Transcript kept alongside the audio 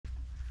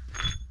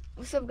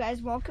What's up,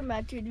 guys? Welcome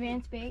back to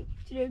Advancebay.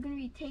 Today we're going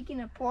to be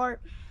taking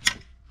apart,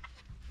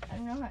 I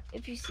don't know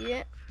if you see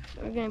it,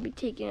 we're going to be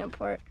taking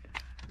apart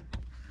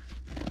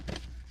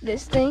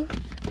this thing.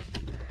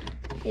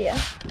 Yeah.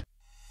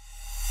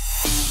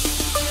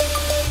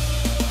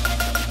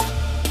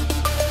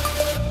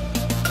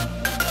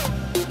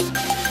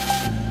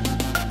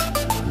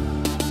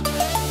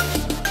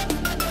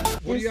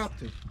 What are you up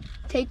to?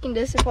 Taking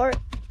this apart.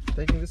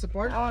 Taking this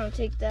apart? I want to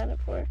take that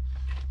apart.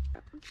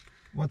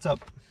 What's up?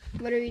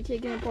 What are you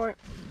taking apart?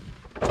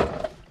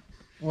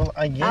 Well,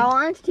 I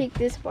want to take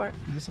this apart.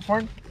 This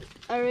apart?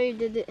 I already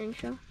did the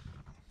intro.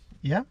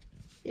 Yeah?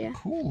 Yeah.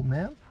 Cool,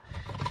 man.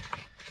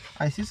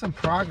 I see some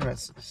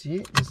progress.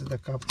 See? This is the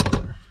cup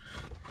holder.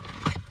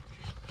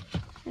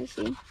 I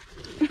see.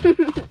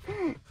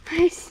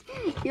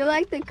 You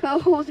like the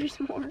cup holders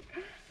more.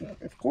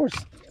 Of course.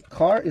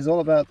 Car is all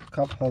about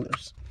cup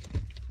holders.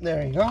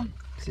 There you go.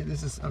 See,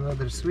 this is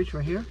another switch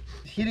right here.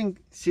 Heating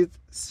seat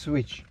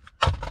switch.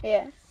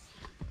 Yeah.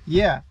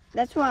 Yeah.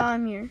 That's why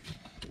I'm here.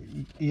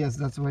 Yes,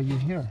 that's why you're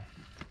here.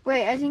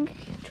 Wait, I think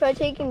try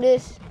taking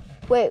this.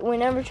 Wait, we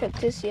never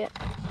checked this yet.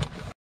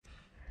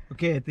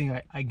 Okay, I think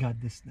I got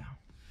this now.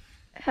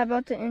 How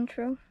about the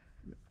intro?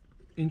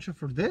 Intro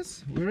for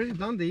this? We already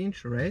done the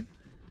intro, right?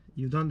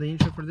 You done the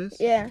intro for this?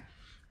 Yeah.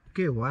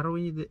 Okay, why do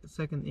we need the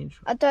second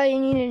intro? I thought you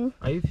needed...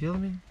 Are you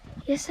filming?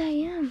 Yes, I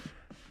am.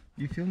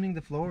 You filming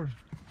the floor?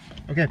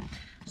 Okay,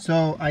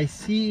 so I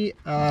see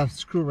a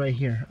screw right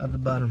here at the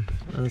bottom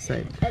on the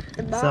side. At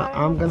the bottom. So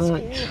I'm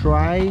gonna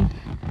try.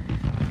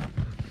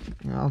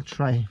 I'll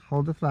try.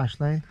 Hold the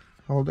flashlight.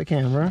 Hold the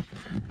camera.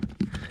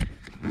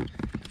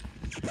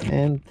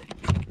 And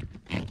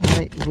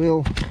I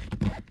will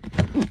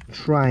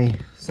try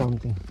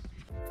something.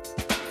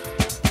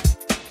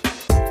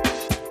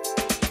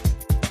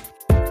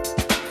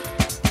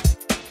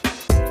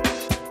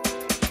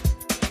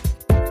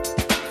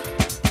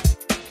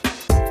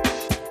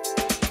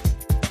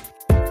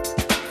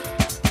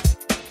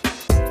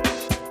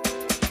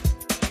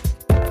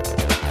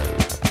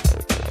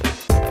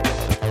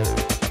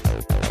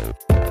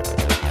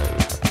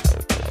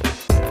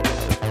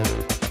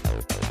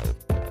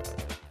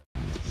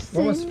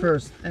 What was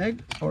first,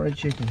 egg or a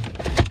chicken?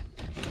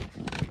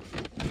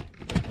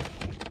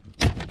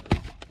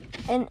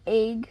 An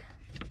egg.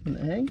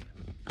 An egg?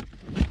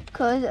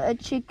 Because a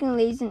chicken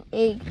lays an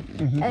egg.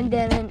 And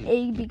then an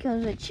egg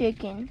becomes a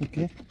chicken.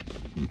 Okay.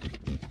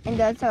 And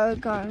that's how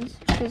it comes.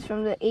 It's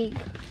from the egg.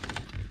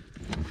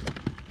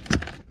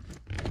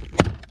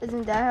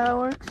 Isn't that how it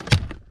works?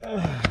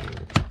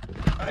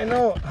 I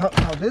know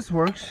how this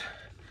works.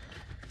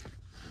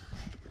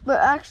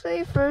 But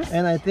actually first...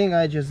 And I think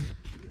I just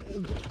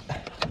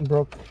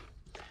broke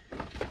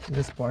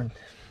this part.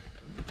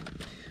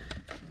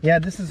 Yeah,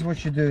 this is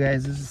what you do,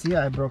 guys. This is, see,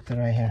 I broke it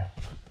right here.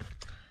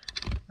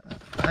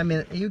 I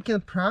mean, you can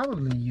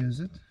probably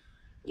use it.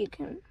 You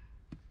can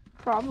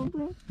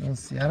probably. We'll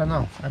see. I don't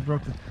know. I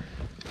broke it.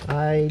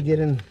 I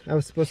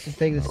was supposed to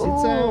take the seats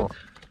out.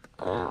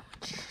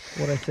 Ouch.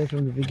 What I said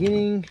from the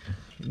beginning,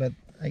 but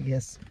I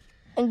guess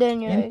And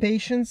then you're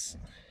impatience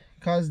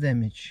caused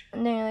damage.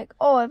 and then you're like,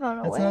 oh, I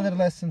found a That's way. another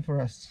lesson for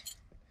us.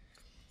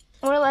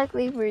 More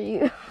likely for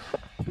you.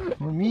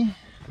 For me?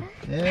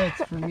 Yeah,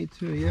 it's for me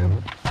too, yeah.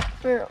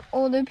 For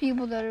older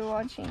people that are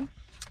watching.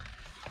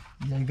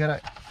 Yeah, you gotta...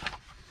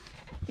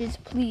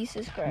 Just please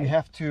subscribe. You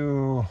have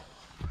to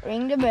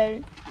Ring the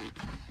bell.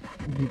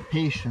 be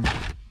patient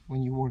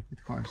when you work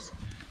with cars.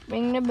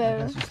 Ring the bell.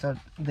 Because you start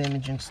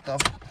damaging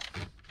stuff.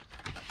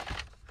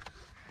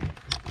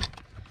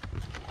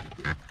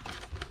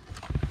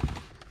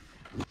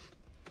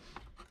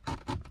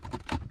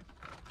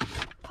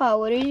 Pa,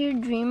 what is your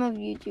dream of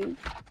YouTube?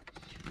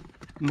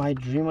 My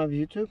dream of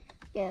YouTube?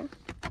 Yeah.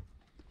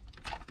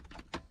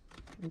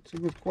 That's a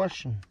good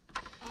question.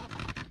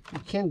 You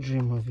can't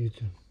dream of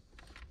YouTube.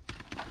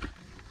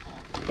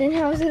 Then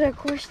how is it a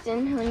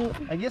question, honey?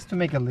 I guess to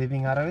make a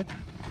living out of it.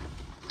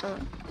 Oh.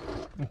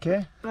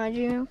 Okay? My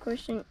dream of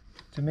question.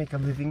 To make a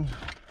living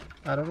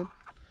out of it.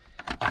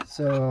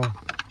 So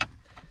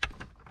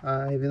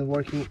I've been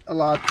working a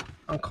lot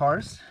on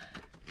cars.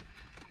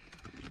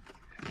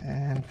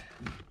 And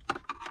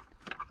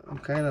I'm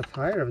kind of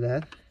tired of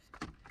that.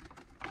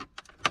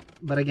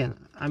 But again,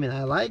 I mean,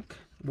 I like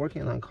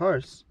working on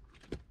cars.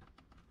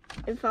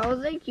 If I was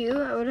like you,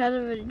 I would have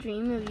a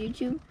dream of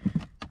YouTube.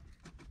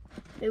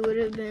 It would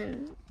have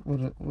been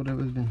What would it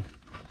have been?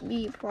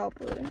 be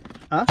popular.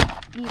 Huh?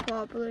 Be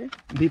popular.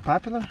 Be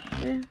popular?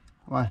 Yeah.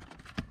 Why?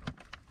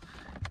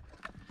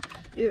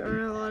 You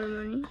earn a lot of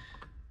money.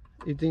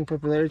 You think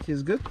popularity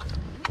is good?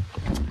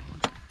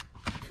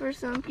 For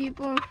some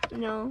people,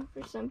 no.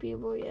 For some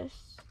people, yes.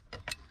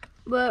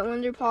 But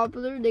when they're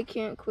popular, they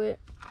can't quit.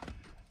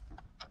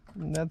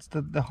 That's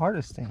the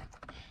hardest thing.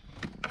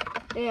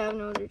 They have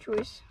no other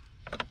choice.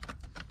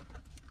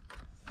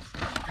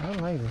 I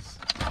don't like this.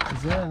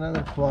 Is there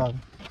another plug?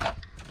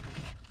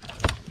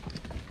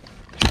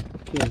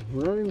 Okay,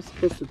 we're not even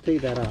supposed to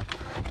take that off.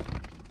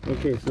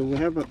 Okay, so we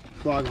have a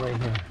plug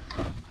right here.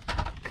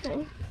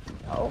 Okay.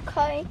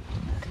 Okay.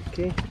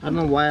 Okay, I don't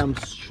know why I'm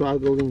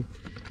struggling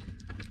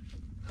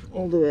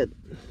all the way at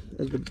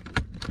the...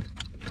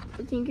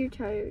 I think you're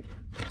tired.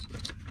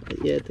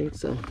 Yeah, I think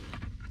so.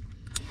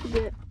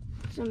 Get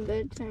some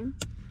bedtime.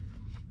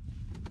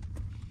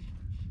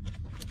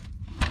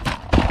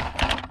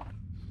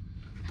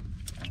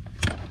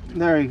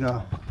 There you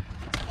go.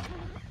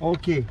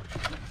 Okay.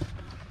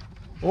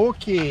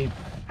 Okay.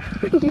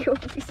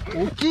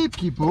 Okay,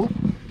 people.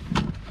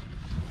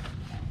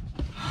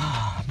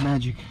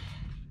 Magic.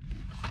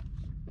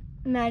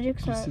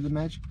 Magic's You not. see the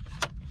magic?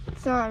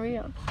 It's not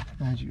real.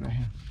 Magic right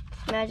here.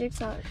 Magic's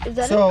not. Is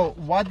that So,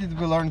 what did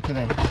we learn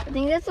today? I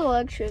think that's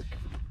electric.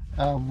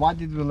 What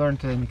did we learn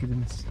today,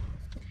 Nicodemus?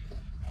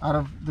 Out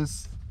of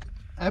this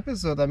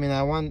episode, I mean,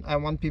 I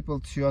want people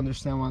to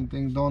understand one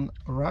thing: don't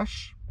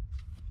rush,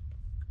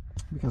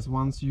 because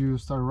once you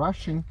start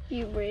rushing,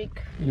 You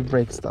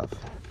break stuff.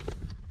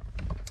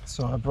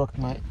 So I broke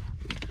my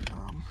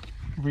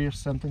rear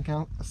center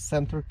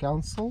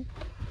console.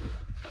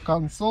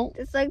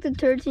 It's like the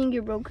third thing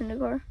you broke in the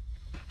car.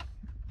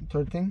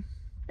 13.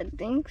 I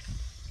think.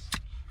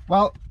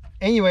 Well,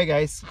 anyway,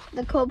 guys,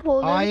 The cup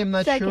holder. I am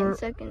not sure.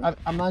 Second.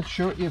 I'm not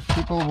sure if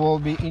people will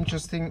be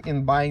interested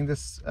in buying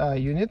this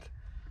unit.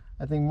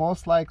 I think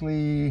most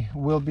likely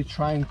we'll be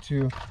trying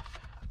to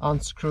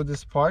unscrew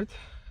this part,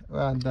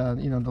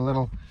 you know, the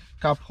little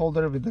cup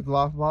holder with the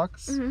glove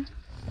box,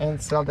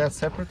 and sell that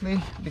separately,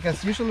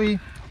 because usually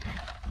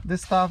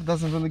this stuff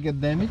doesn't really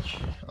get damaged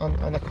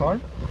on a car.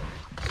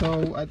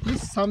 So at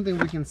least something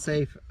we can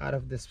save out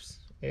of this,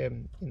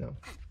 you know,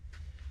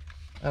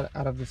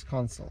 out of this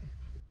console.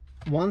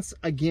 Once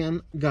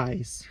again,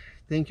 guys,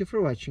 thank you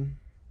for watching.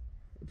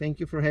 Thank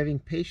you for having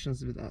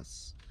patience with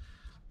us.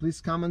 Please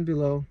comment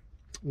below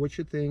what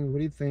you think. What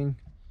do you think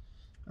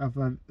of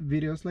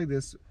videos like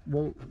this?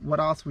 Well, what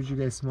else would you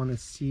guys want to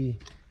see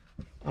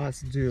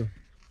us do?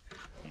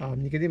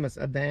 Nicodemus,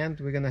 at the end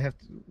we're gonna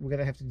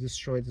have to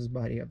destroy this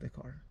body of the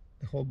car,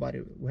 the whole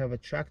body. We have a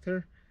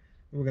tractor.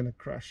 We're gonna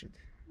crush it.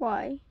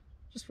 Why?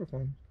 Just for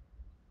fun.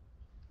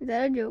 Is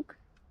that a joke?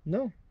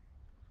 No,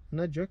 I'm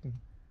not joking.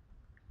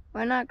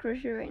 Why not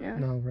crush it right now?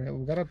 No, right?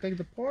 We gotta take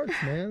the parts,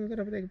 man. We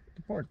gotta take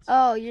the parts.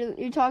 Oh,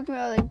 you're talking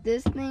about like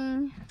this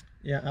thing?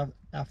 Yeah,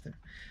 after.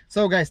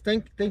 So guys,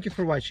 thank you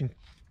for watching.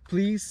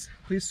 Please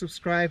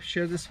subscribe,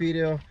 share this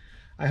video.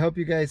 I hope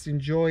you guys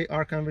enjoy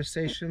our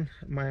conversation,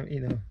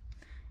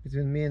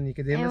 between me and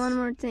Nicodemus. And one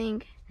more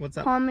thing. What's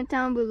up? Comment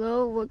down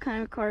below what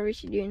kind of car we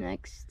should do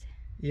next.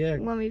 Yeah.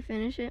 When we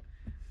finish it.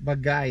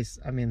 But guys,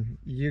 I mean,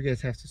 you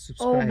guys have to Oh,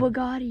 subscribe.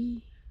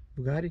 Bugatti.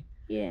 Bugatti?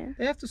 Yeah.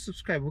 They have to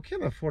subscribe. We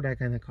can't afford that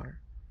kind of car.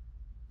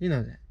 You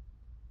know that.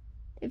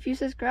 If you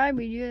subscribe,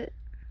 we do it.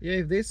 Yeah,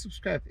 if they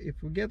subscribe,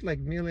 if we get like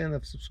millions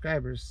of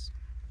subscribers,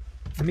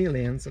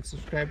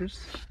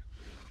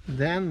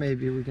 then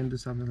maybe we can do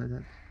something like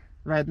that.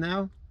 Right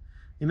now,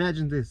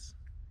 imagine this: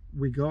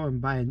 we go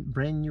and buy a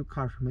brand new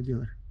car from a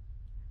dealer,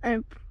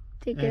 And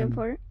take it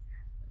apart.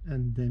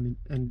 and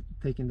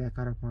taking that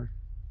car apart.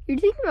 You're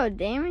thinking about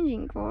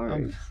damaging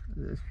cars.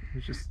 We're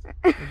just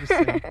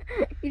saying.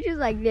 You just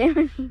like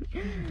damaging.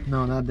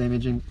 No, not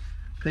damaging.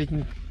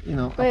 Taking,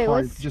 Wait,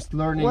 apart. Just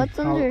learning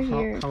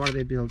how are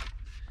they built.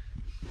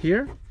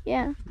 Here?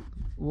 Yeah.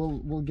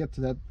 We'll get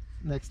to that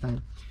next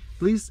time.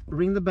 Please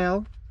ring the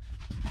bell.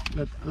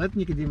 Let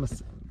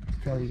Nicodemus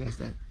tell you guys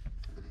that.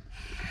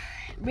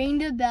 Ring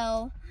the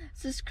bell,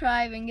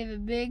 subscribe, and give a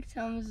big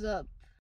thumbs up.